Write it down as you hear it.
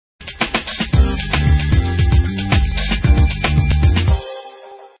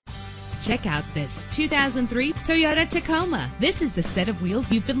Check out this 2003 Toyota Tacoma. This is the set of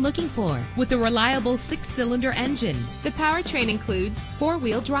wheels you've been looking for, with a reliable 6-cylinder engine. The powertrain includes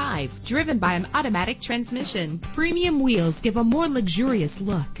 4-wheel drive, driven by an automatic transmission. Premium wheels give a more luxurious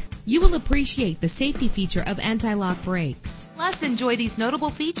look. You will appreciate the safety feature of anti-lock brakes. Plus, enjoy these notable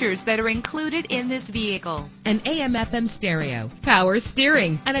features that are included in this vehicle: an AM/FM stereo, power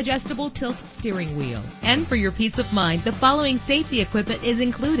steering, an adjustable tilt steering wheel. And for your peace of mind, the following safety equipment is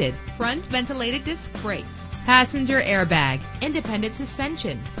included: front ventilated disc brakes, passenger airbag, independent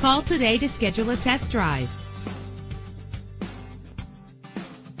suspension. Call today to schedule a test drive.